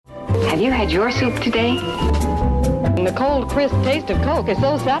Have you had your soup today? The cold, crisp taste of Coke is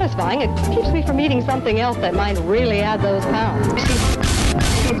so satisfying, it keeps me from eating something else that might really add those pounds.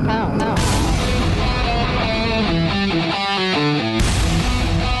 Pounds.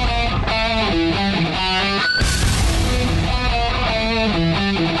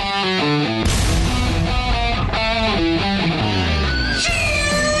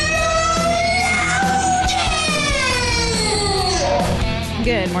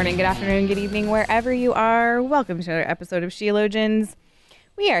 Good morning, good afternoon, good evening, wherever you are. Welcome to another episode of Sheologians.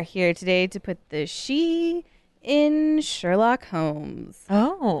 We are here today to put the she in Sherlock Holmes.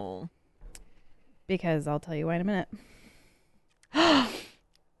 Oh. Because I'll tell you why in a minute.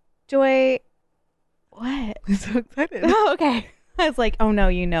 Joy, what? I'm so excited. Oh, okay. I was like, oh no,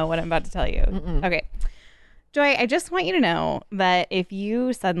 you know what I'm about to tell you. Mm-mm. Okay. Joy, I just want you to know that if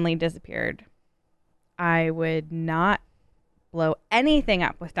you suddenly disappeared, I would not blow anything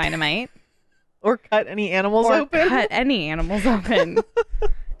up with dynamite. Or cut any animals or open. cut any animals open.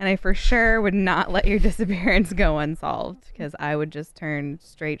 And I for sure would not let your disappearance go unsolved because I would just turn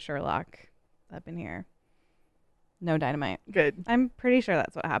straight Sherlock up in here. No dynamite. Good. I'm pretty sure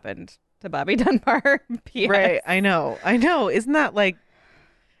that's what happened to Bobby Dunbar. P.S. Right. I know. Isn't that like,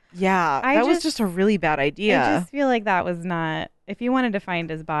 yeah, that was just a really bad idea. I just feel like that was not, if you wanted to find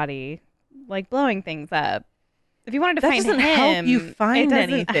his body, like blowing things up, if you wanted to that find doesn't him, help you it find doesn't-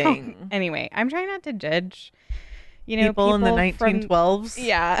 anything. Anyway, I'm trying not to judge, you know, people in the from- 1912s.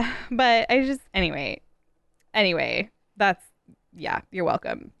 Yeah, but I just anyway, that's you're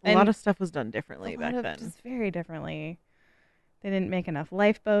welcome. A lot of stuff was done differently back then. Just very differently. They didn't make enough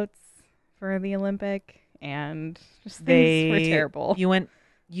lifeboats for the Olympic, and just things were terrible.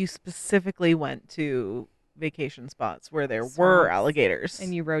 You specifically went to vacation spots where there were Swamps. alligators,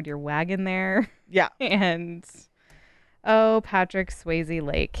 And you rode your wagon there. yeah. And Patrick Swayze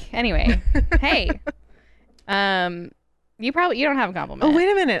Lake. Anyway, hey, you don't have a compliment. Oh, wait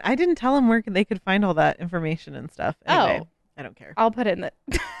a minute. I didn't tell them where they could find all that information and stuff. Anyway, I don't care. I'll put it in the.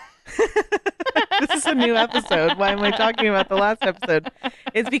 This is a new episode. Why am I talking about the last episode?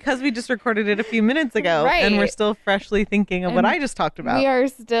 It's because we just recorded it a few minutes ago, and we're Right. still freshly thinking of what I just talked about. We are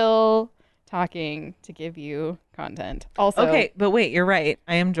still talking to give you content. Also, Okay, but wait, you're right.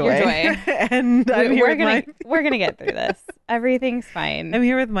 I am Joy. You're Joy. And I'm here we're gonna get through this. Everything's fine. I'm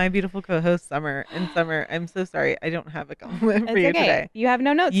here with my beautiful co-host Summer. And Summer, I'm so sorry. I don't have a compliment for It's you okay. today. You have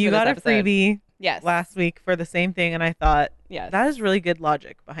no notes. You for this got a episode. freebie Yes. last week for the same thing, and I thought Yes. that is really good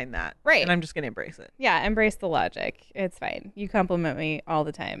logic behind that. Right. And I'm just gonna embrace it. Yeah. Embrace the logic. It's fine. You compliment me all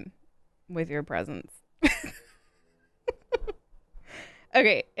the time with your presence.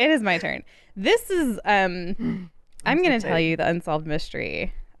 Okay, it is my turn. This is I'm going to tell you the unsolved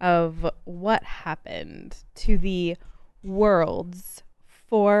mystery of what happened to the world's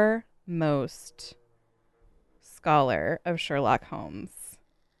foremost scholar of Sherlock Holmes,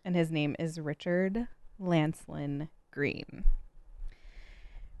 and his name is Richard Lancelyn Green.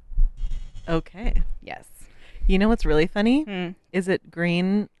 Okay. Yes. You know what's really funny? Hmm. Is it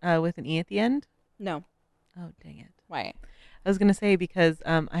green with an E at the end? No. Oh, dang it. Why? I was going to say because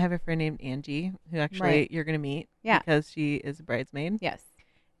I have a friend named Angie who actually Right. you're going to meet Yeah. because she is a bridesmaid. Yes.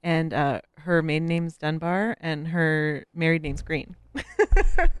 And her maiden name's Dunbar and her married name's Green.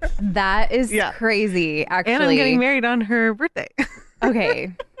 That is Yeah. crazy, actually. And I'm getting married on her birthday.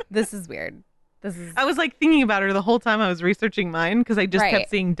 Okay. This is weird. This is I was like thinking about her the whole time I was researching mine because I just Right.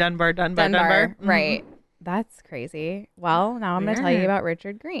 kept seeing Dunbar. Dunbar. Mhm. Right. That's crazy. Well, now I'm going to tell you Weird. about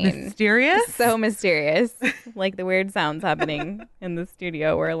Richard Green. Mysterious? So mysterious. Like the weird sounds happening in the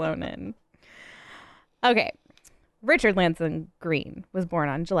studio we're alone in. Okay. Richard Lancelyn Green was born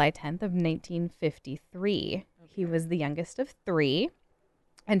on July 10th of 1953. He was the youngest of three.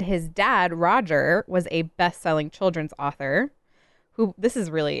 And his dad, Roger, was a best-selling children's author who, this is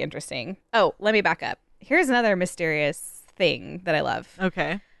really interesting. Oh, let me back up. Here's another mysterious thing that I love.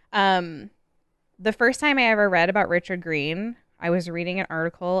 Okay. The first time I ever read about Richard Green, I was reading an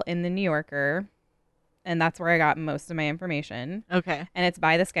article in the New Yorker, and that's where I got most of my information. Okay. And it's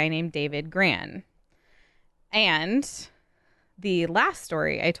by this guy named David Gran. And the last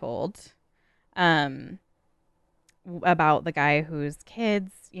story I told about the guy whose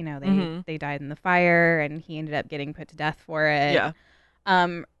kids, you know, they died in the fire, and he ended up getting put to death for it. Yeah.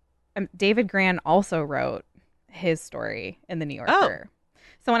 David Gran also wrote his story in the New Yorker.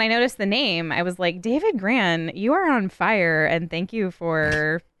 So when I noticed the name, I was like, David Gran, you are on fire, and thank you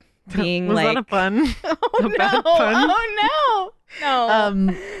for being Was like, that a pun? oh a no, bad pun? oh no,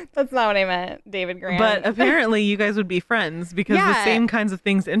 Um, that's not what I meant, David Gran. but apparently you guys would be friends because the Yeah. same kinds of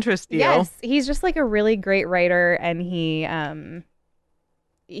things interest you. yes, he's just like a really great writer, and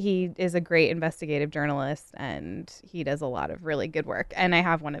he is a great investigative journalist, and he does a lot of really good work. And I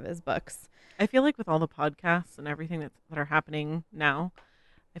have one of his books. I feel like with all the podcasts and everything that are happening now,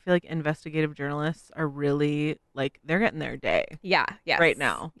 I feel like investigative journalists are really like they're getting their day. Yeah. Yes. Right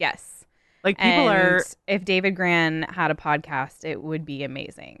now. Yes. Like people are. If David Gran had a podcast, it would be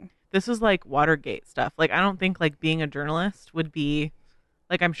amazing. This is like Watergate stuff. Like I don't think like being a journalist would be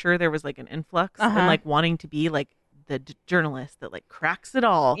like I'm sure there was like an influx and like wanting to be like the journalist that like cracks it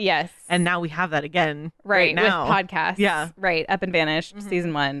all. Yes. And now we have that again right now. With podcasts. Yeah. Right. Up and Vanished,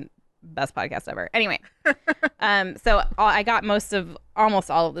 season 1, best podcast ever. Anyway, so I got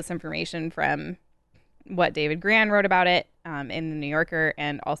almost all of this information from what David Gran wrote about it in the New Yorker,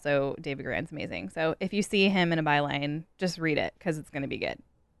 and also David Gran's amazing. So if you see him in a byline, just read it because it's going to be good,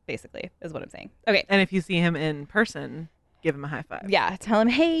 basically, is what I'm saying. Okay. And if you see him in person, give him a high five. Yeah. Tell him,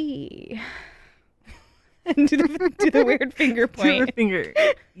 hey. And do the weird finger point. Do the finger.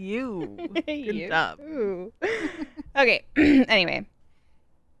 You. Good job. Ooh. Okay. Anyway.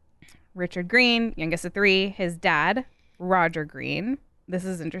 Richard Green, youngest of 3. His dad, Roger Green, this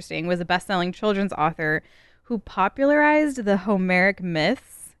is interesting, was a best-selling children's author who popularized the Homeric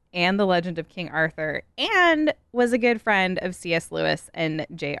myths and the legend of King Arthur, and was a good friend of C.S. Lewis and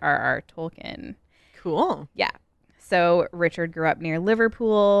J.R.R. Tolkien. Cool. Yeah. So Richard grew up near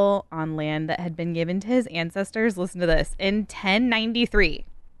Liverpool on land that had been given to his ancestors, listen to this, in 1093.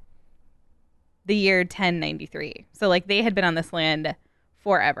 The year 1093. So like they had been on this land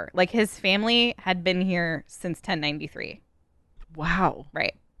forever. Like his family had been here since 1093. Wow.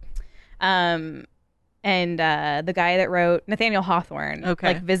 Right. And the guy that wrote, Nathaniel Hawthorne,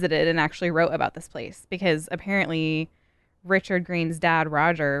 like visited and actually wrote about this place because apparently Richard Green's dad,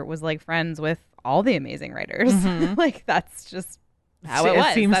 Roger, was like friends with all the amazing writers. Like that's just how it was.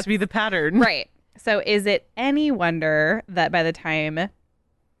 It seems to be the pattern. Right. So is it any wonder that by the time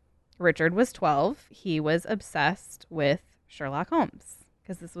Richard was 12, he was obsessed with Sherlock Holmes?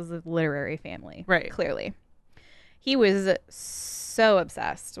 Because this was a literary family. Right. Clearly. He was so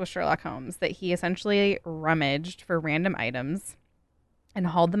obsessed with Sherlock Holmes that he essentially rummaged for random items and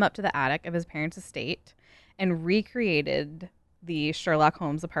hauled them up to the attic of his parents' estate and recreated the Sherlock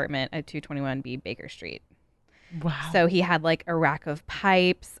Holmes apartment at 221B Baker Street. Wow. So he had like a rack of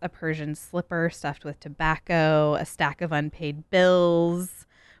pipes, a Persian slipper stuffed with tobacco, a stack of unpaid bills,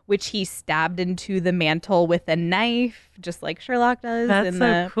 which he stabbed into the mantle with a knife, just like Sherlock does. That's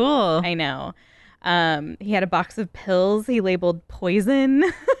so cool. I know. He had a box of pills he labeled poison,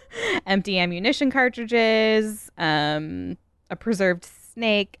 empty ammunition cartridges, a preserved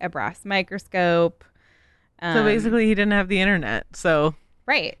snake, a brass microscope. So basically he didn't have the internet. So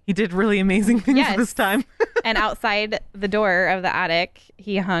right. He did really amazing things this time. And outside the door of the attic,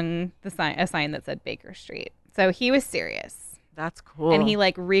 he hung a sign that said Baker Street. So he was serious. That's cool. And he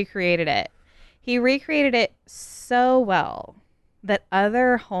like recreated it. He recreated it so well that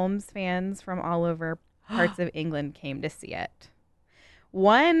other Holmes fans from all over parts of England came to see it.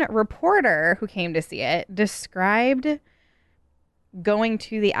 One reporter who came to see it described going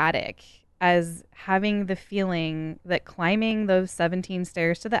to the attic as having the feeling that climbing those 17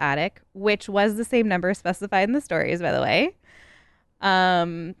 stairs to the attic, which was the same number specified in the stories, by the way.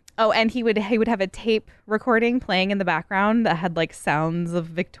 And he would have a tape recording playing in the background that had like sounds of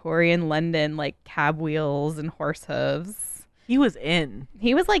Victorian London, like cab wheels and horse hooves. He was in.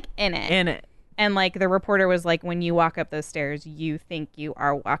 He was like in it. In it. And like the reporter was like, when you walk up those stairs, you think you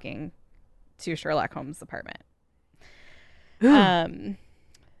are walking to Sherlock Holmes' apartment.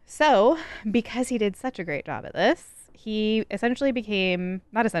 So because he did such a great job at this, he essentially became,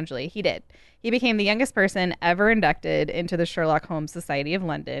 not essentially, he did. He became the youngest person ever inducted into the Sherlock Holmes Society of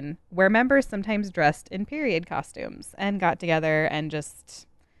London, where members sometimes dressed in period costumes and got together and just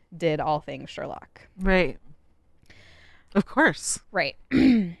did all things Sherlock. Right. Of course. Right.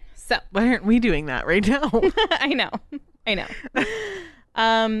 So why aren't we doing that right now? I know.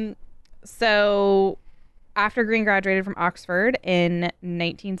 So after Green graduated from Oxford in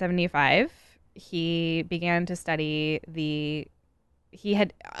 1975, he began to study he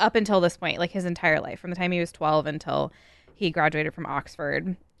had, up until this point, like his entire life, from the time he was 12 until he graduated from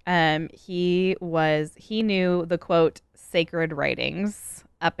Oxford, he knew the, quote, sacred writings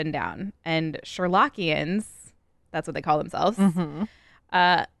up and down. And Sherlockians, that's what they call themselves,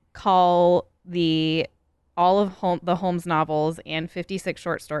 call all of the Holmes novels and 56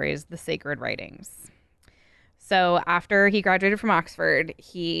 short stories the sacred writings. So after he graduated from Oxford,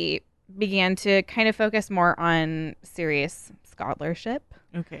 he began to kind of focus more on serious scholarship.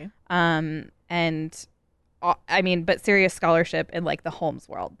 Okay. But serious scholarship in like the Holmes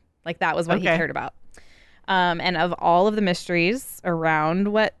world. Like that was what he cared about. And of all of the mysteries around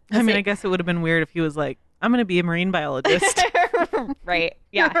what... I mean, I guess it would have been weird if he was like, I'm going to be a marine biologist. Right.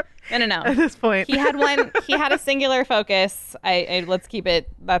 Yeah. No. At this point. He had a singular focus. I let's keep it.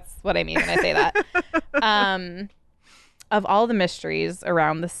 That's what I mean when I say that. Of all the mysteries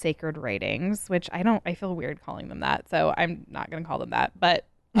around the sacred writings, which I feel weird calling them that, so I'm not going to call them that. But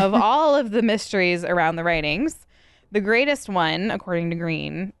of all of the mysteries around the writings, the greatest one, according to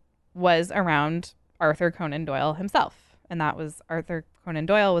Green, was around Arthur Conan Doyle himself. And that was Arthur Conan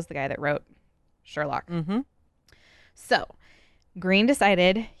Doyle was the guy that wrote Sherlock. Mm-hmm. So Green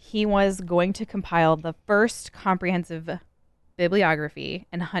decided he was going to compile the first comprehensive bibliography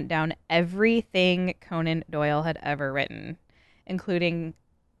and hunt down everything Conan Doyle had ever written, including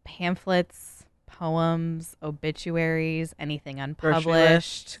pamphlets, poems, obituaries, anything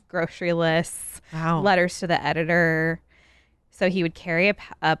unpublished, grocery lists, letters to the editor. So he would carry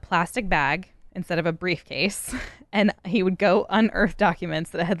a plastic bag instead of a briefcase, and he would go unearth documents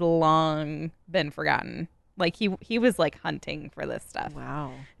that had long been forgotten. Like he was like hunting for this stuff.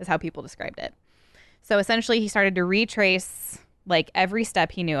 Wow. Is how people described it. So essentially he started to retrace like every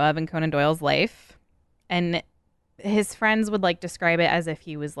step he knew of in Conan Doyle's life. And his friends would like describe it as if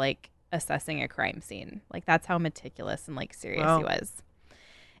he was like assessing a crime scene. Like that's how meticulous and like serious he was.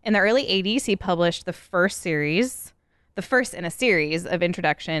 In the early 80s, he published the first in a series of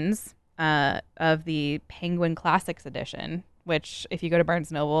introductions of the Penguin Classics edition, which if you go to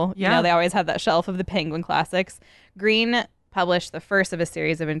Barnes & Noble, you know, they always have that shelf of the Penguin Classics. Green published the first of a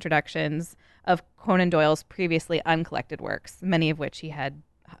series of introductions of Conan Doyle's previously uncollected works, many of which he had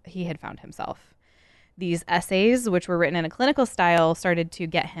found himself. These essays, which were written in a clinical style, started to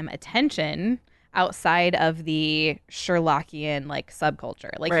get him attention outside of the Sherlockian like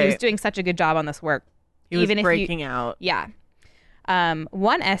subculture. Like he was doing such a good job on this work. He was breaking out. Yeah.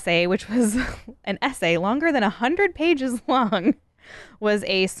 One essay, which was an essay longer than 100 pages long, was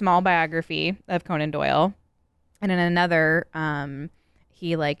a small biography of Conan Doyle. And in another,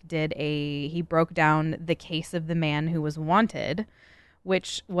 he broke down the case of the man who was wanted,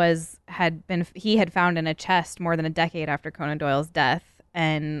 which he had found in a chest more than a decade after Conan Doyle's death,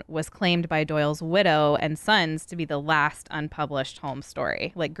 and was claimed by Doyle's widow and sons to be the last unpublished Holmes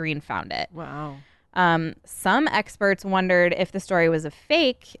story. Like Green found it. Wow. Some experts wondered if the story was a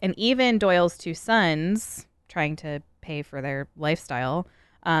fake, and even Doyle's two sons, trying to pay for their lifestyle,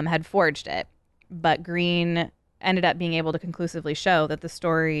 had forged it. But Green ended up being able to conclusively show that the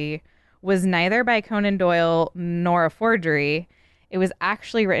story was neither by Conan Doyle nor a forgery. It was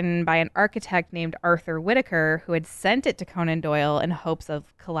actually written by an architect named Arthur Whitaker, who had sent it to Conan Doyle in hopes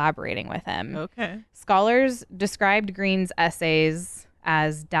of collaborating with him. Okay. Scholars described Green's essays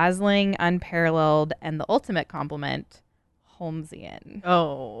as dazzling, unparalleled, and the ultimate compliment, Holmesian.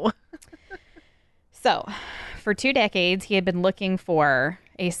 Oh. So, for 2 decades, he had been looking for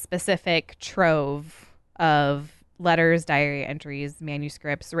a specific trove of letters, diary entries,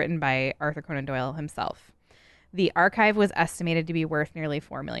 manuscripts written by Arthur Conan Doyle himself. The archive was estimated to be worth nearly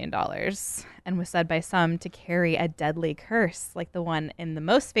 $4 million and was said by some to carry a deadly curse, like the one in the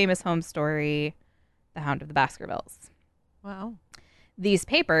most famous Holmes story, The Hound of the Baskervilles. Wow. These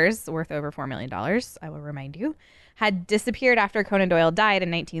papers, worth over $4 million, I will remind you, had disappeared after Conan Doyle died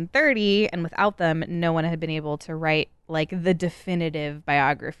in 1930, and without them, no one had been able to write like the definitive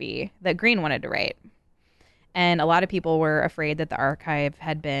biography that Green wanted to write. And a lot of people were afraid that the archive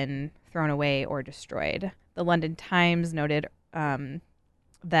had been thrown away or destroyed. The London Times noted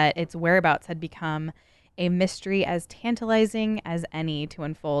that its whereabouts had become a mystery as tantalizing as any to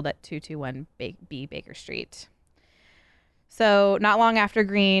unfold at 221 B Baker Street. So not long after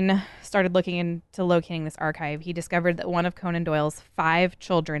Green started looking into locating this archive, he discovered that one of Conan Doyle's 5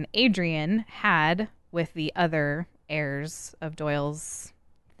 children, Adrian, had, with the other heirs of Doyle's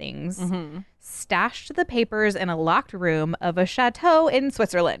things, stashed the papers in a locked room of a chateau in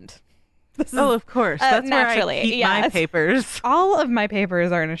Switzerland. Of course. That's naturally where I keep my papers. All of my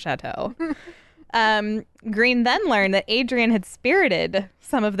papers are in a chateau. Green then learned that Adrian had spirited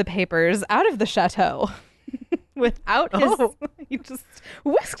some of the papers out of the chateau. Without his, he just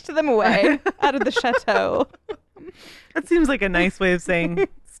whisked them away out of the chateau. That seems like a nice way of saying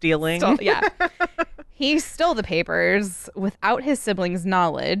stealing. Yeah. He stole the papers without his siblings'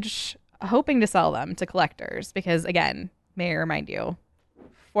 knowledge, hoping to sell them to collectors because, again, may I remind you,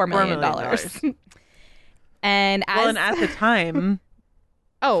 $4 million. And at the time,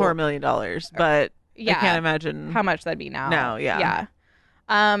 $4 million, but I can't imagine how much that'd be now. Now, yeah.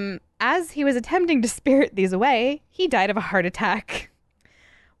 As he was attempting to spirit these away, he died of a heart attack,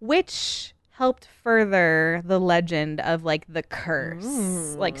 which helped further the legend of like the curse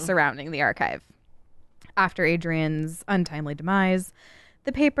like surrounding the archive. After Adrian's untimely demise,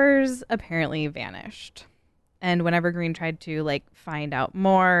 the papers apparently vanished. And whenever Green tried to like find out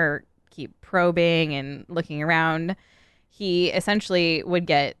more or keep probing and looking around, he essentially would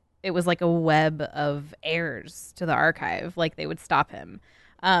get, it was like a web of heirs to the archive. Like they would stop him.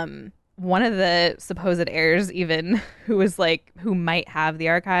 One of the supposed heirs even who might have the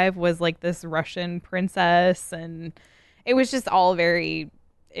archive was like this Russian princess, and it was just all very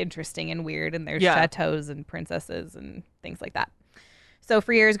interesting and weird, and there's chateaus and princesses and things like that. So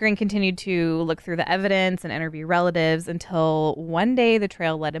for years, Green continued to look through the evidence and interview relatives until one day the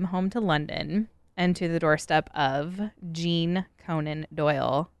trail led him home to London and to the doorstep of Jean Conan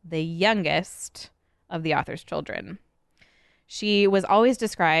Doyle, the youngest of the author's children. She was always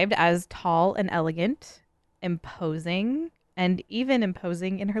described as tall and elegant, imposing, and even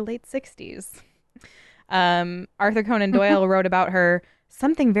imposing in her late 60s. Arthur Conan Doyle wrote about her,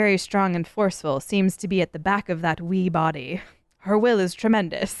 "Something very strong and forceful seems to be at the back of that wee body. Her will is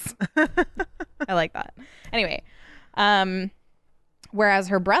tremendous." I like that. Anyway, whereas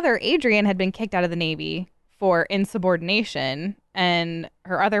her brother Adrian had been kicked out of the Navy for insubordination, and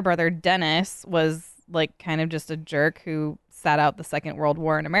her other brother Dennis was like kind of just a jerk who sat out the Second World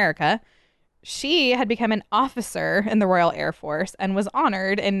War in America, she had become an officer in the Royal Air Force and was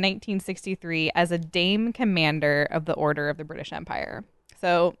honored in 1963 as a Dame Commander of the Order of the British Empire.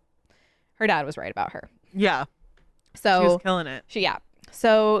 So her dad was right about her. Yeah. So she was killing it.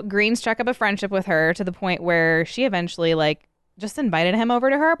 So Green struck up a friendship with her to the point where she eventually like just invited him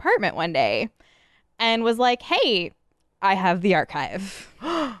over to her apartment one day and was like, "Hey, I have the archive."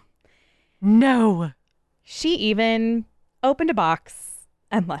 No. She even opened a box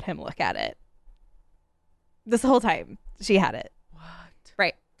and let him look at it. This whole time she had it. What?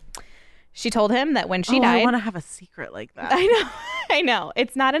 Right. She told him that when she died. I want to have a secret like that. I know.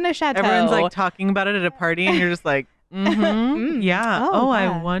 It's not in a chateau. Everyone's like talking about it at a party and you're just like, yeah. Oh, yeah.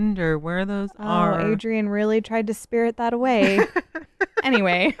 I wonder where those are. Adrian really tried to spirit that away.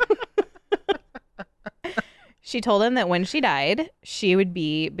 Anyway. She told him that when she died, she would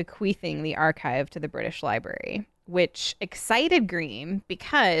be bequeathing the archive to the British Library, which excited Green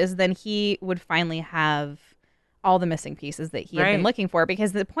because then he would finally have all the missing pieces that he had been looking for,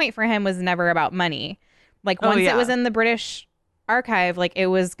 because the point for him was never about money. Like once it was in the British archive, like it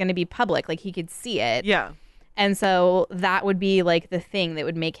was going to be public, like he could see it. Yeah. And so that would be like the thing that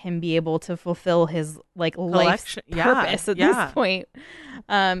would make him be able to fulfill his like life's purpose at this point.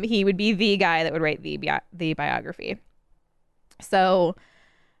 He would be the guy that would write the biography. So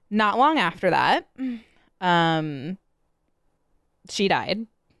not long after that, she died,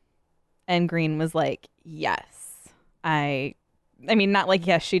 and Green was like, "Yes, I mean, not like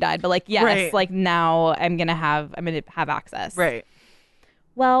yes, she died, but like yes, like now I'm gonna have access." Right.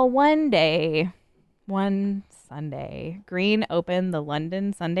 Well, one Sunday, Green opened the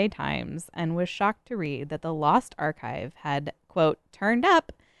London Sunday Times and was shocked to read that the lost archive had, quote, turned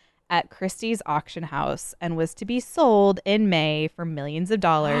up at Christie's auction house and was to be sold in May for millions of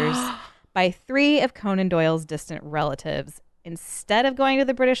dollars by 3 of Conan Doyle's distant relatives. Instead of going to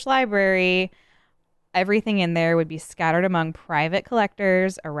the British Library, everything in there would be scattered among private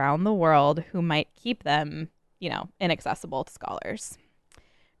collectors around the world who might keep them, inaccessible to scholars.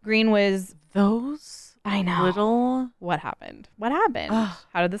 Green was... I know. What happened? Ugh.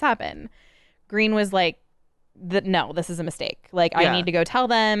 How did this happen? Green was like, no, this is a mistake. Like, I need to go tell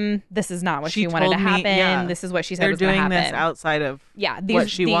them this is not what she wanted to happen. Yeah. This is what she said was going to happen. They're doing this outside of what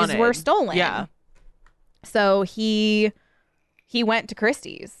she wanted. These were stolen. Yeah. So he went to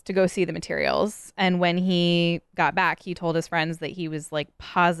Christie's to go see the materials. And when he got back, he told his friends that he was like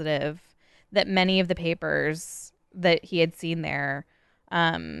positive that many of the papers that he had seen there,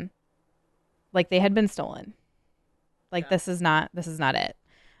 like they had been stolen. Like this is not it.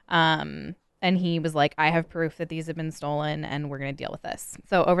 And he was like, "I have proof that these have been stolen and we're going to deal with this."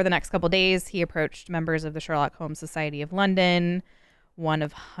 So over the next couple of days, he approached members of the Sherlock Holmes Society of London, one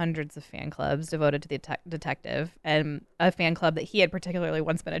of hundreds of fan clubs devoted to the detective, and a fan club that he had particularly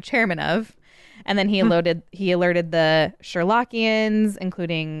once been a chairman of. And then he alerted the Sherlockians,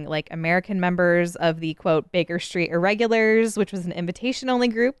 including like American members of the, quote, Baker Street Irregulars, which was an invitation-only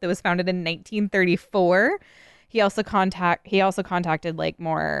group that was founded in 1934. He also contacted like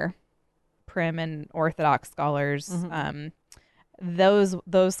more prim and orthodox scholars. Mm-hmm.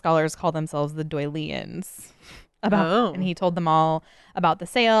 Those scholars call themselves the Doyleans. And he told them all about the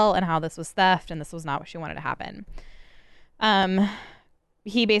sale and how this was theft and this was not what she wanted to happen.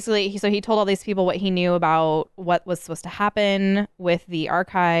 He told all these people what he knew about what was supposed to happen with the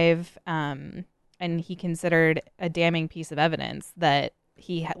archive, and he considered a damning piece of evidence that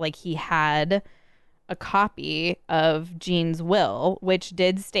he had a copy of Jean's will, which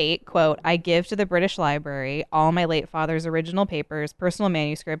did state, quote, "I give to the British Library all my late father's original papers, personal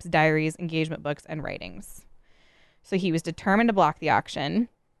manuscripts, diaries, engagement books, and writings." So he was determined to block the auction,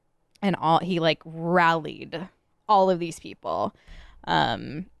 and he like rallied all of these people,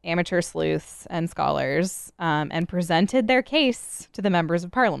 amateur sleuths and scholars, and presented their case to the members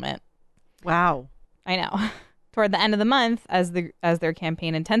of Parliament. Wow. I know. Toward the end of the month, as their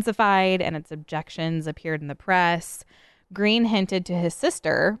campaign intensified and its objections appeared in the press, Greene hinted to his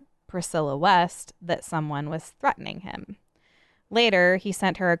sister, Priscilla West, that someone was threatening him. Later, he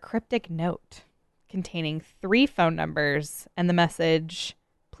sent her a cryptic note containing 3 phone numbers and the message,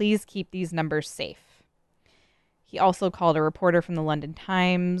 "Please keep these numbers safe." He also called a reporter from the London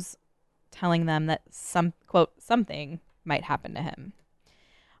Times, telling them that something might happen to him.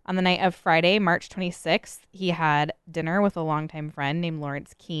 On the night of Friday, March 26th, he had dinner with a longtime friend named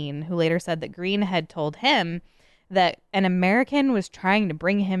Lawrence Keane, who later said that Greene had told him that an American was trying to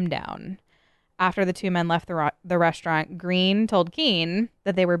bring him down. After the 2 men left the restaurant, Greene told Keane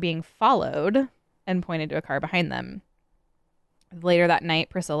that they were being followed and pointed to a car behind them. Later that night,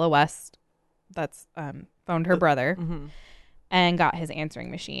 Priscilla West phoned her brother and got his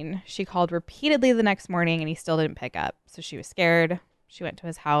answering machine. She called repeatedly the next morning and he still didn't pick up, so she was scared. She went to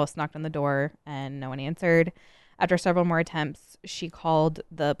his house, knocked on the door, and no one answered. After several more attempts, she called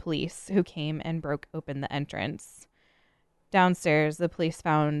the police, who came and broke open the entrance. Downstairs, the police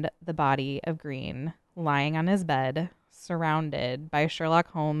found the body of Greene lying on his bed, surrounded by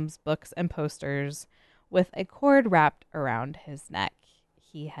Sherlock Holmes books and posters, with a cord wrapped around his neck.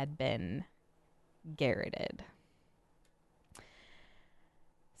 He had been garroted.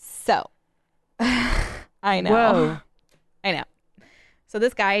 So, I know. Whoa. I know. So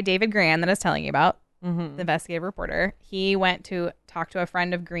this guy, David Gran, that I was telling you about, the investigative reporter, he went to talk to a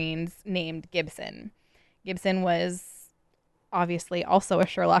friend of Greene's named Gibson. Gibson was obviously also a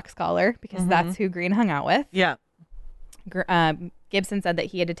Sherlock scholar because that's who Greene hung out with. Yeah. Gibson said that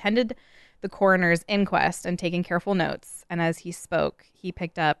he had attended the coroner's inquest and taken careful notes. And as he spoke, he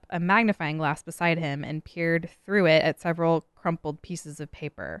picked up a magnifying glass beside him and peered through it at several crumpled pieces of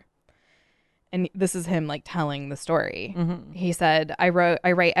paper. And this is him like telling the story. He said, I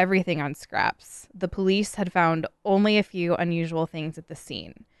write everything on scraps. The police had found only a few unusual things at the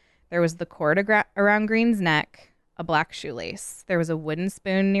scene. There was the cord around Greene's neck, a black shoelace. There was a wooden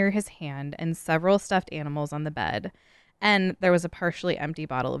spoon near his hand and several stuffed animals on the bed. And there was a partially empty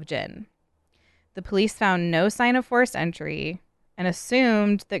bottle of gin. The police found no sign of forced entry and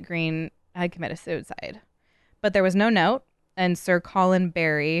assumed that Greene had committed suicide. But there was no note. And Sir Colin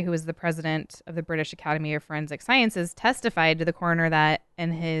Barry, who was the president of the British Academy of Forensic Sciences, testified to the coroner that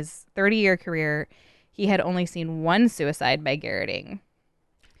in his 30-year career, he had only seen 1 suicide by garroting.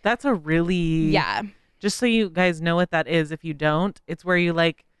 That's a really... Yeah. Just so you guys know what that is, if you don't, it's where you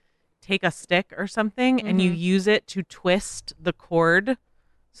like take a stick or something and you use it to twist the cord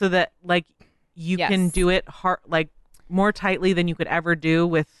so that like you can do it hard, like more tightly than you could ever do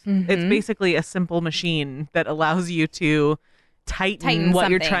with it's basically a simple machine that allows you to tighten what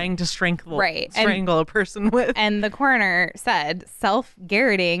something. you're trying to strangle a person with. And the coroner said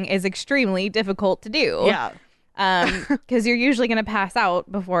self-garroting is extremely difficult to do. Yeah. Because you're usually going to pass out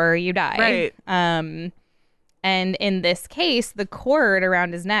before you die. Right. And in this case, the cord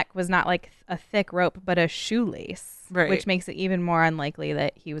around his neck was not like a thick rope, but a shoelace, which makes it even more unlikely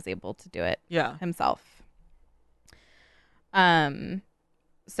that he was able to do it himself.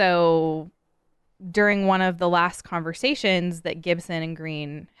 So during one of the last conversations that Gibson and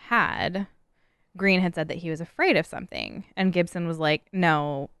Greene had said that he was afraid of something. And Gibson was like,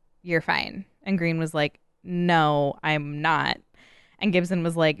 "No, you're fine." And Greene was like, "No, I'm not." And Gibson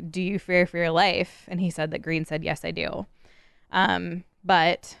was like, "Do you fear for your life?" And he said that Greene said, "Yes, I do."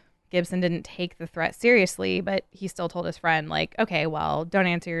 But Gibson didn't take the threat seriously, but he still told his friend, like, "Okay, well, don't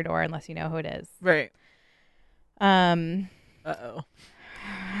answer your door unless you know who it is." Right. Uh-oh.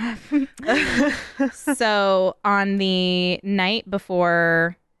 So on the night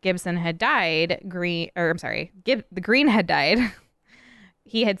before Gibson had died, Greene had died.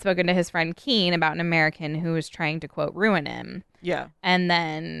 He had spoken to his friend Keane about an American who was trying to, quote, ruin him. Yeah. And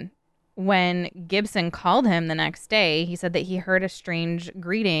then when Gibson called him the next day, he said that he heard a strange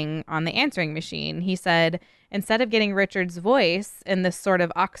greeting on the answering machine. He said, instead of getting Richard's voice in this sort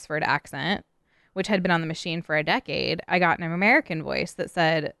of Oxford accent, which had been on the machine for a decade, I got an American voice that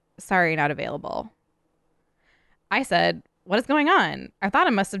said, "Sorry, not available." I said, "What is going on?" I thought I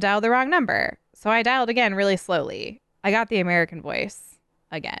must have dialed the wrong number. So I dialed again really slowly. I got the American voice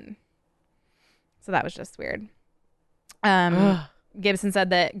again. So that was just weird. Gibson said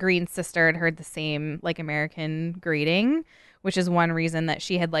that Green's sister had heard the same like American greeting, which is one reason that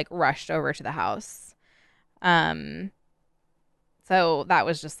she had like rushed over to the house. So that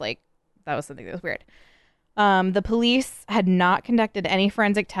was just like, that was something that was weird. The police had not conducted any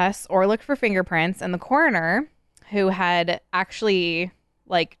forensic tests or looked for fingerprints, and the coroner, who had actually,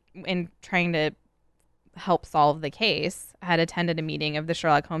 like, in trying to help solve the case, had attended a meeting of the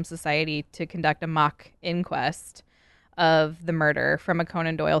Sherlock Holmes Society to conduct a mock inquest of the murder from a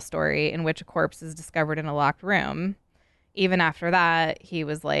Conan Doyle story in which a corpse is discovered in a locked room. Even after that, he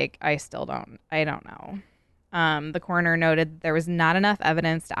was like, I don't know. The coroner noted there was not enough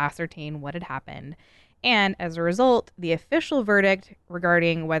evidence to ascertain what had happened. And as a result, the official verdict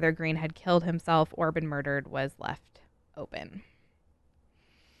regarding whether Green had killed himself or been murdered was left open.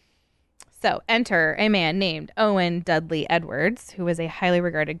 So enter a man named Owen Dudley Edwards, who was a highly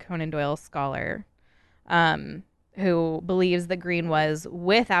regarded Conan Doyle scholar, who believes that Green was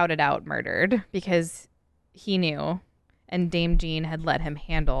without a doubt murdered because he knew and Dame Jean had let him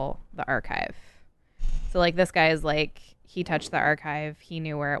handle the archive. So, like, this guy is like, he touched the archive. He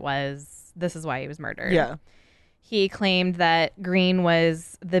knew where it was. This is why he was murdered. Yeah. He claimed that Green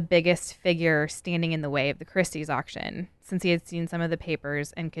was the biggest figure standing in the way of the Christie's auction, since he had seen some of the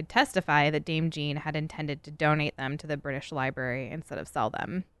papers and could testify that Dame Jean had intended to donate them to the British Library instead of sell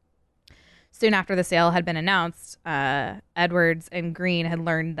them. Soon after the sale had been announced, Edwards and Green had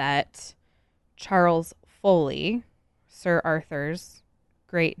learned that Charles Foley, Sir Arthur's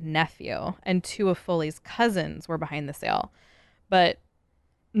great nephew, and two of Foley's cousins were behind the sale. But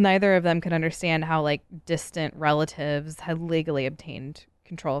neither of them could understand how, like, distant relatives had legally obtained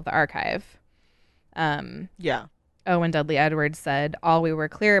control of the archive. Yeah. Owen Dudley Edwards said, all we were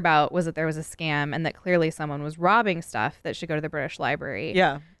clear about was that there was a scam and that clearly someone was robbing stuff that should go to the British Library.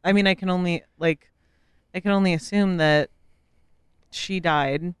 Yeah. I mean, I can only assume that she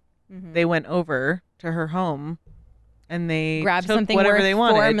died. Mm-hmm. They went over to her home and they grabbed took something whatever worth they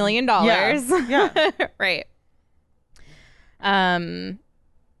wanted. $4 million. Yeah. Right.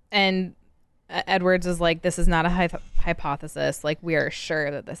 And Edwards is like, this is not a hypothesis. Like, we are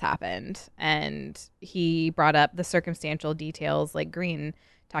sure that this happened. And he brought up the circumstantial details, like Green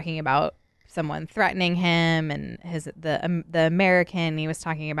talking about someone threatening him and the American he was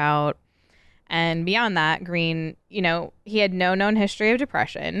talking about. And beyond that, Green, you know, he had no known history of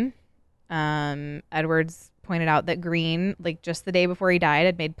depression. Edwards pointed out that Green, like, just the day before he died,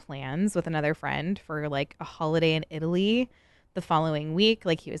 had made plans with another friend for, like, a holiday in Italy the following week.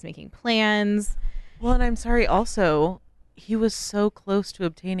 Like, he was making plans. Well, and I'm sorry, also, he was so close to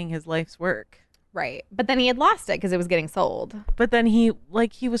obtaining his life's work. Right. But then he had lost it because it was getting sold. But then he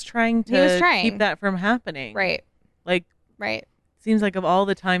was trying to keep that from happening. Right. Like, right. Seems like of all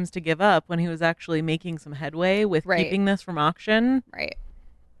the times to give up, when he was actually making some headway with keeping this from auction. Right.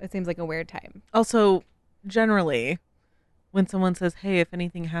 It seems like a weird time. Also, generally, when someone says, hey, if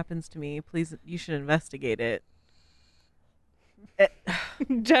anything happens to me, please, you should investigate it.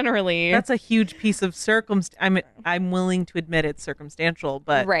 Generally, that's a huge piece of I'm willing to admit it's circumstantial,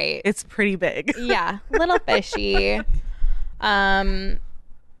 but it's pretty big. Yeah, little fishy.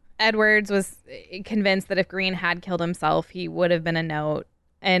 Edwards was convinced that if Green had killed himself, he would have been a note,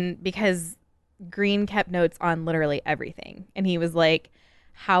 and because Green kept notes on literally everything, and he was like,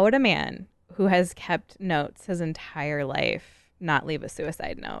 how would a man who has kept notes his entire life not leave a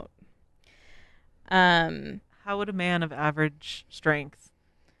suicide note? How would a man of average strength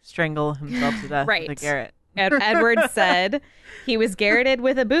strangle himself to death with a garrote? Edwards said he was garroted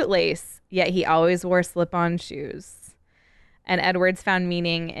with a bootlace, yet he always wore slip-on shoes. And Edwards found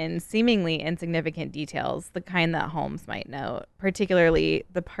meaning in seemingly insignificant details, the kind that Holmes might note, particularly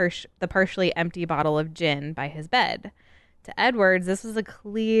the partially empty bottle of gin by his bed. To Edwards, this was a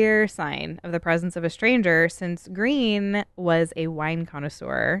clear sign of the presence of a stranger, since Green was a wine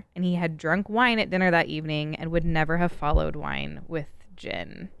connoisseur and he had drunk wine at dinner that evening and would never have followed wine with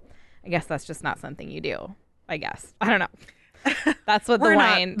gin. I guess that's just not something you do. I guess. I don't know. That's what We're the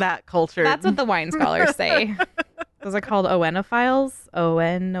wine not that cultured. That's what the wine scholars say. Those are called oenophiles.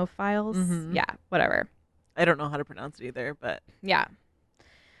 Oenophiles. Mm-hmm. Yeah, whatever. I don't know how to pronounce it either, but yeah.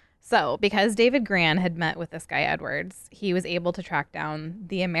 So, because David Gran had met with this guy Edwards, he was able to track down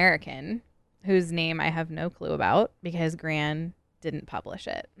the American, whose name I have no clue about because Gran didn't publish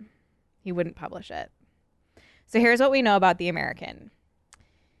it. He wouldn't publish it. So here's what we know about the American.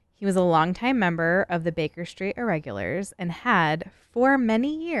 He was a longtime member of the Baker Street Irregulars and had, for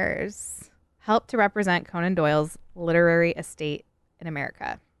many years, helped to represent Conan Doyle's literary estate in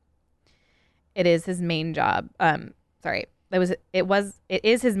America. It is his main job. It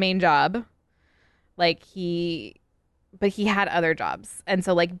is his main job. Like, he but he had other jobs. And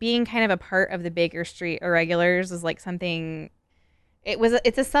so like being kind of a part of the Baker Street Irregulars is like something,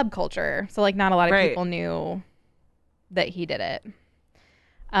 it's a subculture. So like not a lot of people knew that he did it.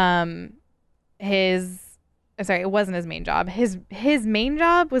 It wasn't his main job. His main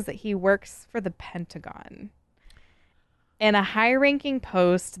job was that he works for the Pentagon in a high-ranking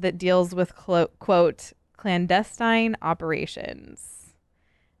post that deals with, quote, clandestine operations.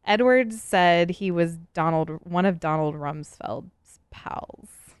 Edwards said he was one of Donald Rumsfeld's pals.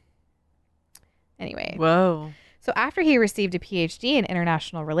 Anyway. Whoa. So after he received a PhD in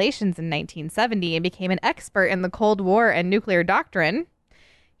international relations in 1970 and became an expert in the Cold War and nuclear doctrine,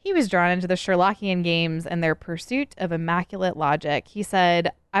 he was drawn into the Sherlockian games and their pursuit of immaculate logic. He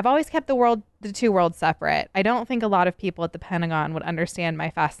said, "I've always kept the two worlds separate. I don't think a lot of people at the Pentagon would understand my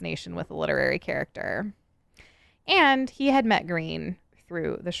fascination with a literary character." And he had met Greene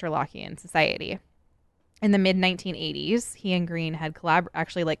through the Sherlockian Society. In the mid-1980s, he and Greene had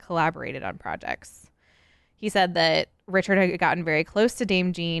collaborated on projects. He said that Richard had gotten very close to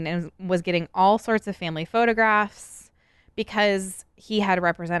Dame Jean and was getting all sorts of family photographs because he had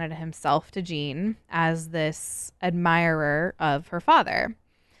represented himself to Jean as this admirer of her father.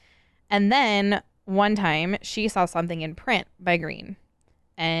 And then one time she saw something in print by Greene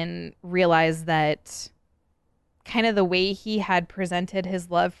and realized that kind of the way he had presented his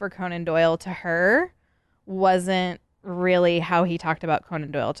love for Conan Doyle to her wasn't really how he talked about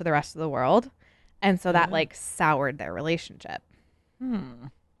Conan Doyle to the rest of the world. And so that like soured their relationship.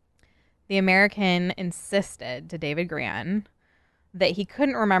 The American insisted to David Grann that he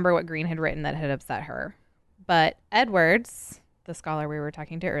couldn't remember what Greene had written that had upset her. But Edwards, the scholar we were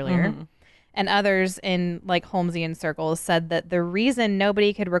talking to earlier, and others in like Holmesian circles said that the reason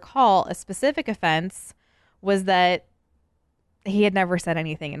nobody could recall a specific offense was that he had never said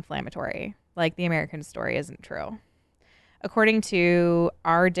anything inflammatory. Like the American story isn't true. According to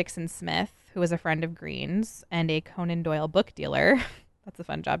R. Dixon Smith, who was a friend of Greene's and a Conan Doyle book dealer, that's a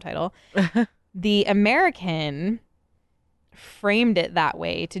fun job title, the American framed it that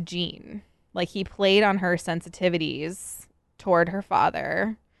way to Jean. Like he played on her sensitivities toward her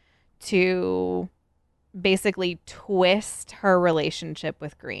father to basically twist her relationship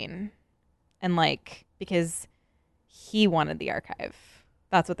with Greene. And like, because he wanted the archive.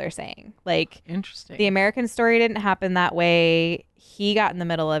 That's what they're saying. Like, interesting. The American story didn't happen that way. He got in the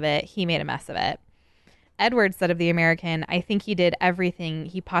middle of it. He made a mess of it. Edwards said of the American, "I think he did everything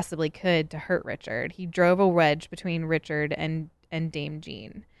he possibly could to hurt Richard. He drove a wedge between Richard and Dame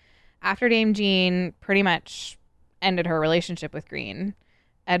Jean. After Dame Jean pretty much ended her relationship with Greene,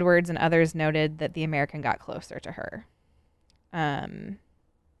 Edwards and others noted that the American got closer to her. And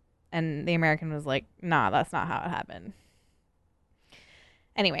the American was like, nah, that's not how it happened."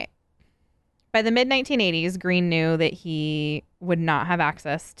 Anyway, by the mid-1980s, Greene knew that he would not have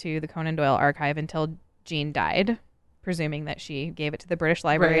access to the Conan Doyle archive until Jean died, presuming that she gave it to the British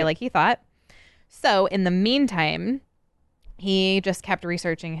Library like he thought. So in the meantime, he just kept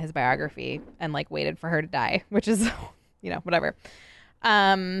researching his biography and like waited for her to die, which is, whatever.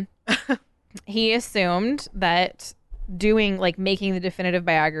 He assumed that making the definitive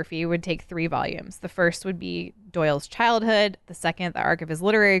biography would take 3 volumes. The first would be Doyle's childhood, the second, the arc of his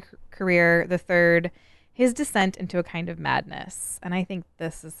literary career, the third, his descent into a kind of madness. And I think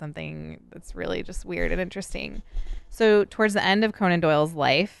this is something that's really just weird and interesting. So towards the end of Conan Doyle's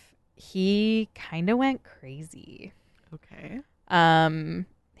life, he kind of went crazy. Okay.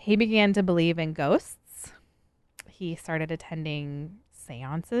 He began to believe in ghosts. He started attending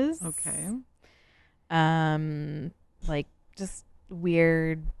seances. Okay. Like just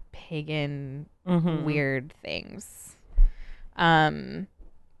weird pagan weird things. And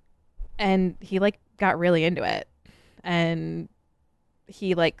he like got really into it. And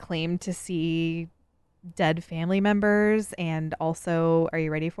he like claimed to see dead family members and also, are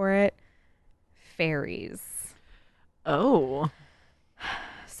you ready for it? Fairies. Oh.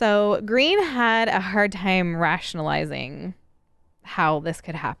 So Greene had a hard time rationalizing how this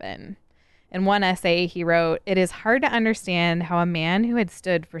could happen. In one essay, he wrote, "It is hard to understand how a man who had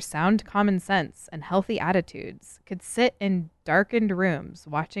stood for sound common sense and healthy attitudes could sit in darkened rooms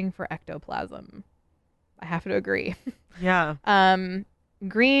watching for ectoplasm." I have to agree. Yeah.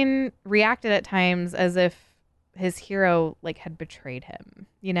 Greene reacted at times as if his hero had betrayed him,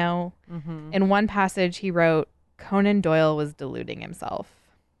 In one passage, he wrote, "Conan Doyle was deluding himself."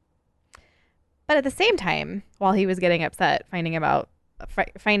 But at the same time, while he was getting upset finding out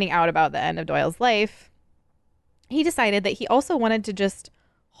about the end of Doyle's life, he decided that he also wanted to just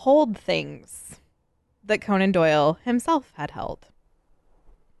hold things that Conan Doyle himself had held.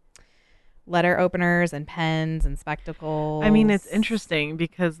 letter openers and pens and spectacles. I mean, it's interesting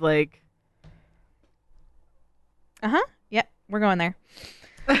because like... Yep, we're going there.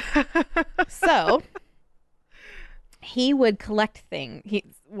 So he would collect things.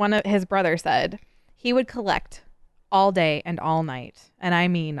 One of his brothers said he would collect all day and all night, and I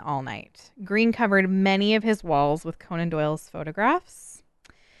mean all night. Green covered many of his walls with Conan Doyle's photographs.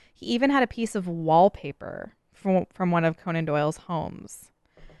 He even had a piece of wallpaper from one of Conan Doyle's homes.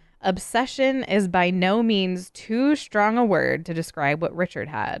 Obsession is by no means too strong a word to describe what Richard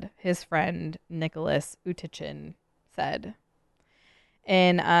had, his friend Nicholas Utichin said.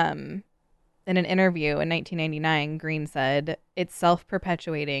 In an interview in 1999, Green said, "It's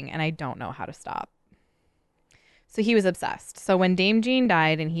self-perpetuating and I don't know how to stop." So he was obsessed. So when Dame Jean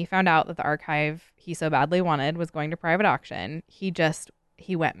died and he found out that the archive he so badly wanted was going to private auction,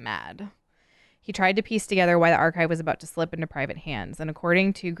 he went mad. He tried to piece together why the archive was about to slip into private hands. And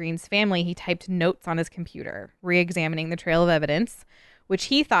according to Green's family, he typed notes on his computer, re-examining the trail of evidence, which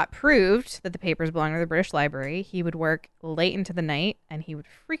he thought proved that the papers belonged to the British Library. He would work late into the night, and he would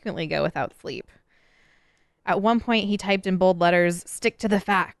frequently go without sleep. At one point, he typed in bold letters, "Stick to the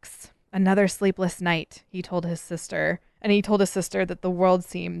facts. Another sleepless night," he told his sister. And he told his sister that the world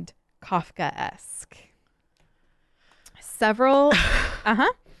seemed Kafka-esque. Several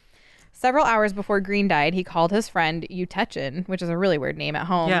hours before Green died, he called his friend Utechin, which is a really weird name, at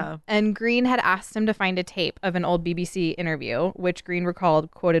home. Yeah. And Green had asked him to find a tape of an old BBC interview, which Green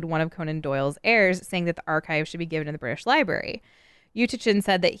recalled quoted one of Conan Doyle's heirs saying that the archive should be given to the British Library. Utechin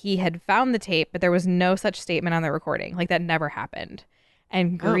said that he had found the tape, but there was no such statement on the recording. Like, that never happened.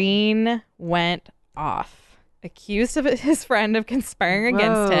 And Green went off, accused of his friend of conspiring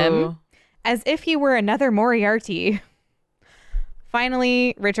against him, as if he were another Moriarty.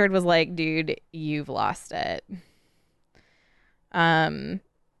 Finally, Richard was like, "Dude, you've lost it." So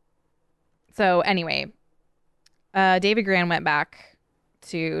anyway, David Gran went back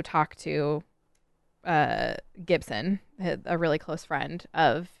to talk to Gibson, a really close friend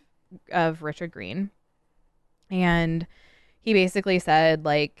of Richard Green. And he basically said,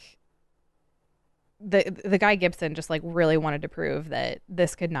 like, the guy Gibson just like really wanted to prove that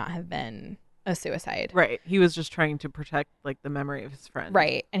this could not have been a suicide. Right. He was just trying to protect like the memory of his friend.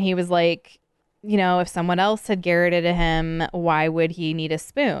 Right. And he was like, you know, if someone else had garroted him, why would he need a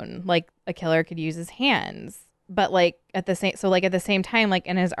spoon? Like, a killer could use his hands. But like at the same time, like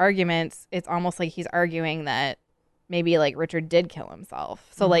in his arguments, it's almost like he's arguing that maybe like Richard did kill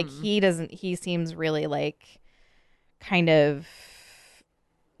himself. So like he seems really like kind of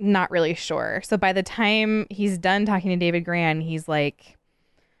not really sure. So by the time he's done talking to David Gran, he's like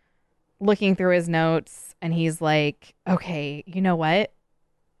looking through his notes and he's like, okay, you know what?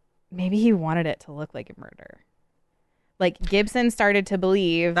 Maybe he wanted it to look like a murder. Like, Gibson started to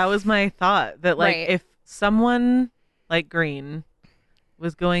believe. That was my thought, that like if someone like Green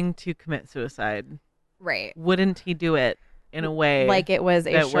was going to commit suicide, right, wouldn't he do it in a way like it was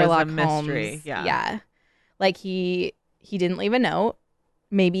a Sherlock mystery? Holmes? Yeah. Like he didn't leave a note.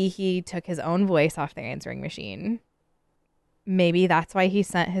 Maybe he took his own voice off the answering machine. Maybe that's why he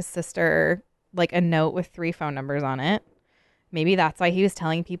sent his sister like a note with 3 phone numbers on it. Maybe that's why he was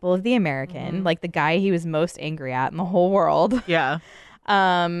telling people of the American, like the guy he was most angry at in the whole world. Yeah.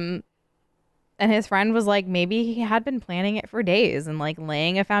 And his friend was like, maybe he had been planning it for days and like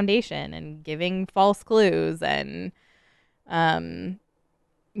laying a foundation and giving false clues and,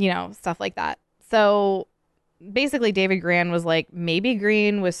 stuff like that. So basically David Gran was like, maybe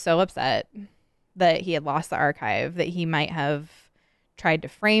Green was so upset that he had lost the archive that he might have tried to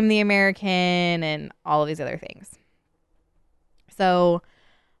frame the American and all of these other things. So,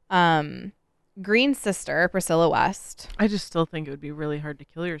 Green's sister, Priscilla West. I just still think it would be really hard to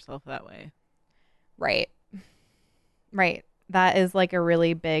kill yourself that way. Right. That is like a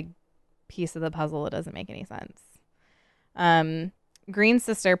really big piece of the puzzle that doesn't make any sense. Green's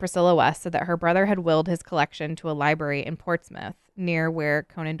sister, Priscilla West, said that her brother had willed his collection to a library in Portsmouth, near where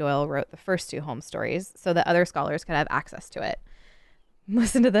Conan Doyle wrote the first 2 Holmes stories, so that other scholars could have access to it.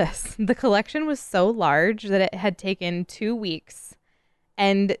 Listen to this. The collection was so large that it had taken 2 weeks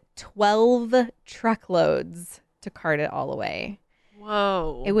and 12 truckloads to cart it all away.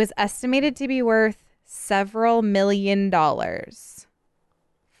 Whoa. It was estimated to be worth several $1 million.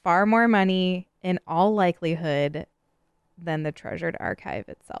 Far more money, in all likelihood, than the treasured archive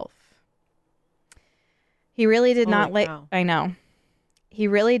itself. He really did not like... I know. He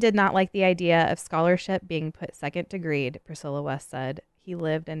really did not like the idea of scholarship being put second to greed, Priscilla West said. He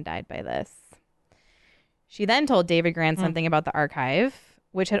lived and died by this. She then told David Gran something about the archive,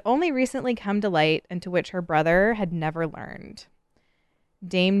 which had only recently come to light and to which her brother had never learned.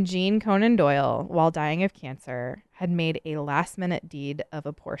 Dame Jean Conan Doyle, while dying of cancer, had made a last-minute deed of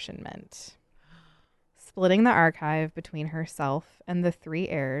apportionment, splitting the archive between herself and the 3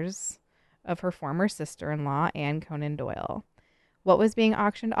 heirs of her former sister-in-law, Anne Conan Doyle. What was being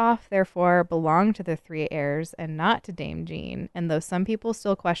auctioned off, therefore, belonged to the 3 heirs and not to Dame Jean, and though some people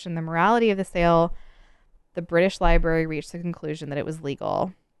still question the morality of the sale, the British Library reached the conclusion that it was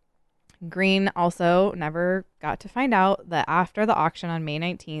legal. Green also never got to find out that after the auction on May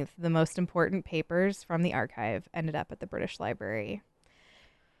 19th, the most important papers from the archive ended up at the British Library.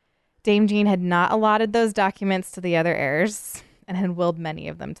 Dame Jean had not allotted those documents to the other heirs and had willed many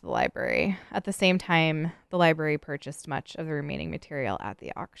of them to the library. At the same time, the library purchased much of the remaining material at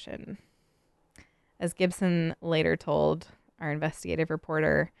the auction. As Gibson later told our investigative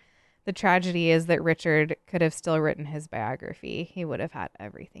reporter, the tragedy is that Richard could have still written his biography. He would have had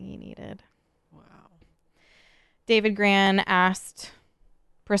everything he needed. Wow. David Gran asked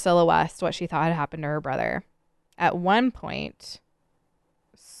Priscilla West what she thought had happened to her brother. At one point,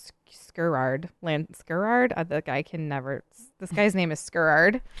 Skerard, the guy can never, this guy's name is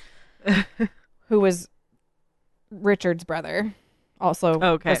Skerard, who was Richard's brother.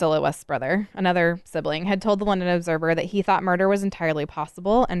 Also, Priscilla West's brother, another sibling, had told the London Observer that he thought murder was entirely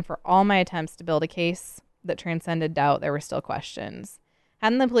possible, and for all my attempts to build a case that transcended doubt, there were still questions.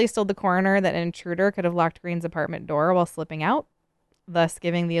 Hadn't the police told the coroner that an intruder could have locked Green's apartment door while slipping out, thus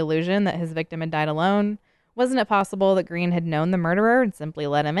giving the illusion that his victim had died alone? Wasn't it possible that Green had known the murderer and simply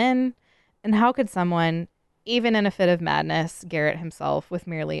let him in? And how could someone, even in a fit of madness, garrot himself with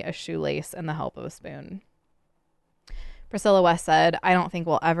merely a shoelace and the help of a spoon? Priscilla West said, I don't think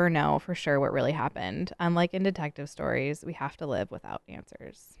we'll ever know for sure what really happened. Unlike in detective stories, we have to live without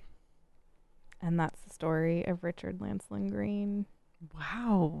answers. And that's the story of Richard Lancelyn Green.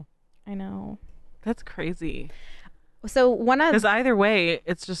 Wow. I know. That's crazy. So because either way,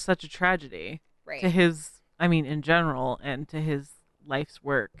 it's just such a tragedy. Right. To his, in general, and to his life's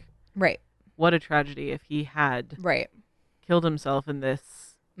work. Right. What a tragedy if he had killed himself in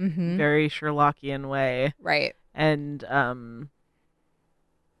this very Sherlockian way. Right. And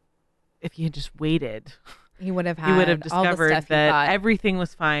if he had just waited, he would have discovered that everything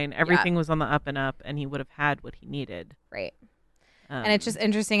was fine. Everything was on the up and up, and he would have had what he needed. Right. And it's just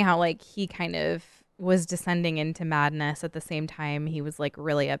interesting how he kind of was descending into madness at the same time he was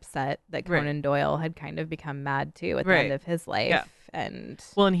really upset that Conan Doyle had kind of become mad too at the end of his life. Yeah. And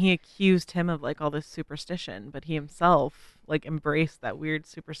he accused him of all this superstition, but he himself embraced that weird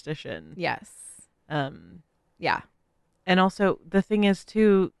superstition. Yes. Yeah. And also the thing is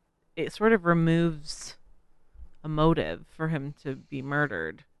too, it sort of removes a motive for him to be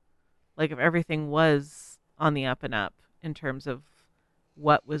murdered. If everything was on the up and up in terms of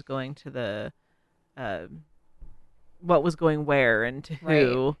what was going to the what was going where and to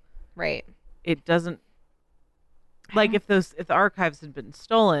who. Right. It doesn't if the archives had been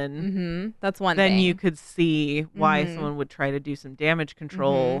stolen, that's one then thing. You could see why someone would try to do some damage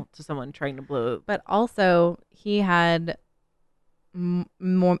control to someone trying to blow. But also, he had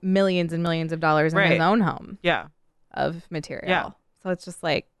millions and millions of dollars in his own home. Yeah. Of material. Yeah. So it's just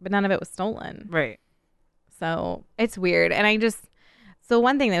but none of it was stolen. Right. So it's weird. And so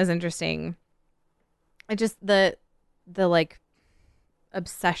one thing that was interesting, the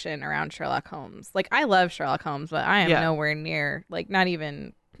obsession around Sherlock Holmes. I love Sherlock Holmes, but I am nowhere near, not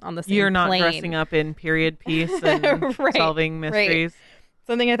even on the same You're not plane. dressing up in period piece and solving mysteries. Right.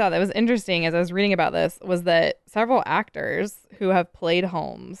 Something I thought that was interesting as I was reading about this was that several actors who have played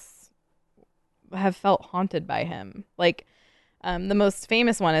Holmes have felt haunted by him. The most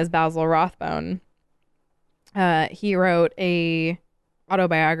famous one is Basil Rathbone. He wrote a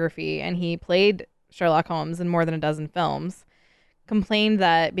autobiography and he played Sherlock Holmes in more than a dozen films. Complained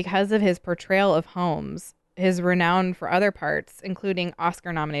that because of his portrayal of Holmes, his renown for other parts, including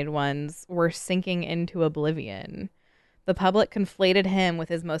Oscar-nominated ones, were sinking into oblivion. The public conflated him with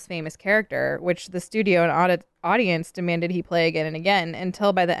his most famous character, which the studio and audience demanded he play again and again,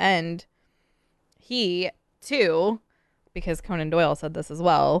 until by the end, he, too, because Conan Doyle said this as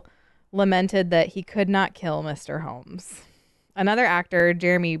well, lamented that he could not kill Mr. Holmes. Another actor,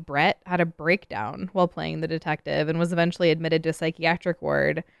 Jeremy Brett, had a breakdown while playing the detective and was eventually admitted to a psychiatric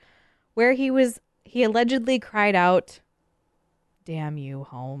ward where he allegedly cried out, "Damn you,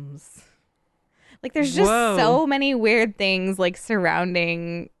 Holmes." There's just so many weird things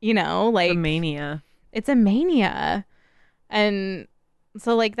surrounding, the mania. It's a mania. And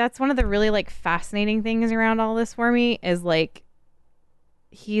so that's one of the really fascinating things around all this for me is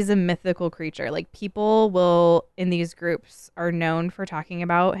he's a mythical creature. People will in these groups are known for talking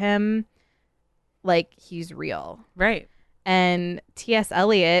about him he's real. Right. And T.S.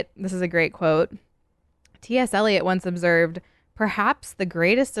 Eliot, this is a great quote. T.S. Eliot once observed, "Perhaps the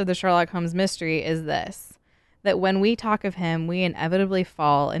greatest of the Sherlock Holmes mystery is this, that when we talk of him, we inevitably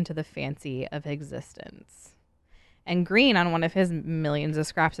fall into the fancy of existence." And Green, on one of his millions of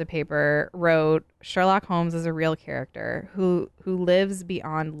scraps of paper, wrote, "Sherlock Holmes is a real character who lives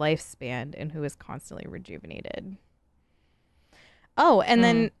beyond lifespan and who is constantly rejuvenated." Oh, and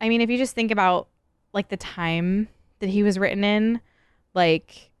then, I mean, if you just think about, like, the time that he was written in,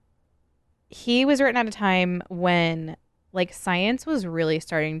 like, he was written at a time when, like, science was really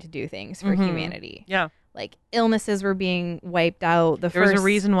starting to do things for humanity. Yeah. Like, illnesses were being wiped out. There was a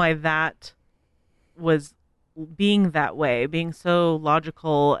reason why that was being that way, being so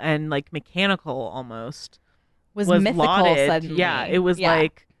logical and, like, mechanical almost, was mythical lauded. suddenly. Yeah, it was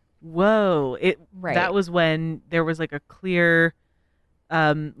like, whoa. That was when there was, like, a clear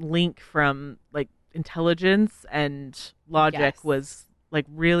link from, like, intelligence and logic was, like,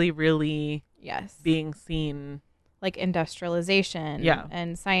 really, really being seen. Like industrialization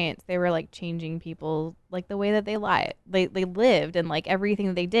and science, they were, like, changing people, like, the way that they lived, and, like, everything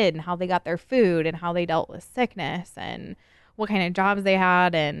that they did, and how they got their food, and how they dealt with sickness, and what kind of jobs they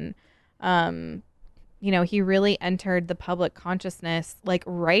had. And you know, he really entered the public consciousness, like,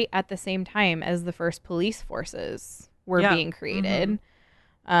 right at the same time as the first police forces were being created.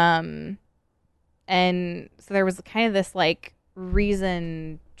 And so there was kind of this, like,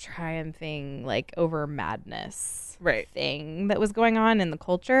 reason triumphing, like, over madness thing that was going on in the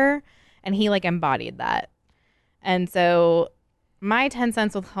culture, and he, like, embodied that. And so my 10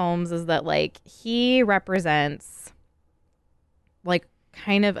 cents with Holmes is that, like, he represents, like,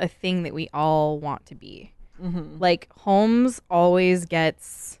 kind of a thing that we all want to be. Like, Holmes always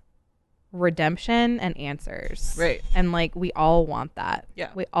gets redemption and answers, and, like, we all want that.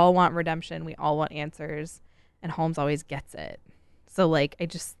 We all want redemption, we all want answers, and Holmes always gets it. So, like, I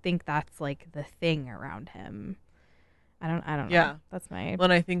just think that's, like, the thing around him. I don't know. Yeah. That's my... Well,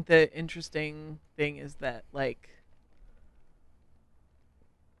 and I think the interesting thing is that, like,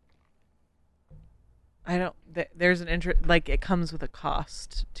 there's an like, it comes with a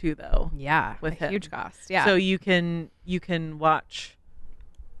cost too, though. Yeah. With him. Huge cost. Yeah. So you can watch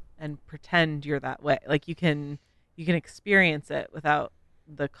and pretend you're that way. Like, you can experience it without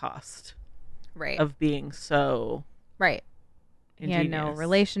the cost of being so he had no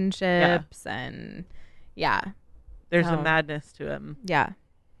relationships and there's a madness to him.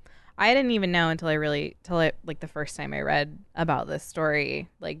 I didn't even know until like the first time I read about this story,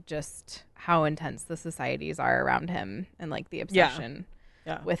 like, just how intense the societies are around him, and, like, the obsession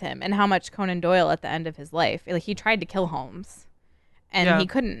with him, and how much Conan Doyle at the end of his life, like, he tried to kill Holmes and he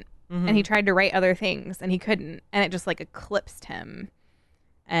couldn't. And he tried to write other things and he couldn't, and it just, like, eclipsed him.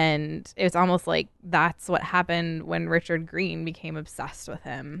 And it's almost like that's what happened when Richard Green became obsessed with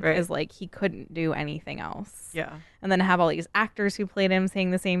him. Is, like, he couldn't do anything else. And then have all these actors who played him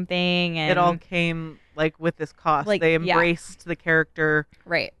saying the same thing, and it all came, like, with this cost. Like, they embraced the character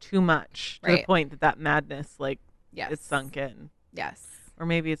too much to the point that madness, like, it's sunk in. Or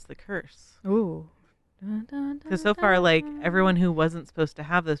maybe it's the curse. Ooh. Because so far, like, everyone who wasn't supposed to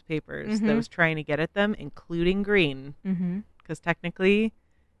have those papers that was trying to get at them, including Green, because technically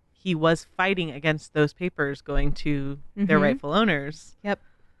he was fighting against those papers going to their rightful owners. I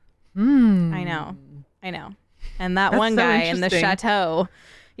know. And that one guy in the chateau.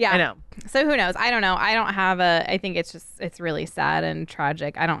 I know. So who knows? I don't know. I don't have I think it's really sad and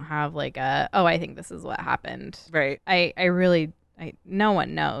tragic. I don't have, like, I think this is what happened. No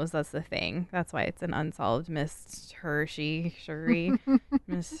one knows. That's the thing. That's why it's an unsolved mystery.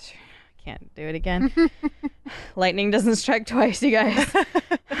 Can't do it again. Lightning doesn't strike twice, you guys.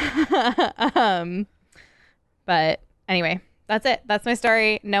 But anyway, that's it. That's my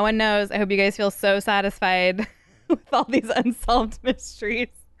story. No one knows. I hope you guys feel so satisfied with all these unsolved mysteries.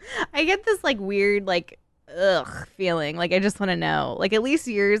 I get this, like, weird, like, feeling. Like, I just want to know. Like, at least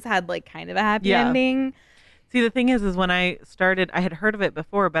yours had, like, kind of a happy ending. See, the thing is when I started, I had heard of it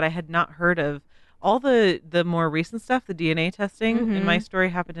before, but I had not heard of all the more recent stuff. The DNA testing in my story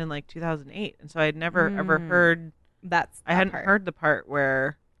happened in, like, 2008, and so I had never ever heard I hadn't heard the part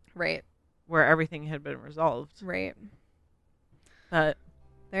where everything had been resolved. But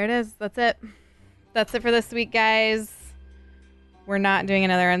there it is. That's it. That's it for this week, guys. We're not doing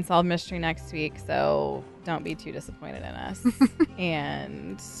another unsolved mystery next week, so don't be too disappointed in us.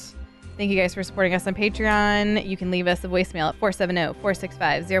 And thank you guys for supporting us on Patreon. You can leave us a voicemail at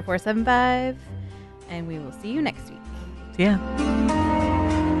 470-465-0475. And we will see you next week. See ya.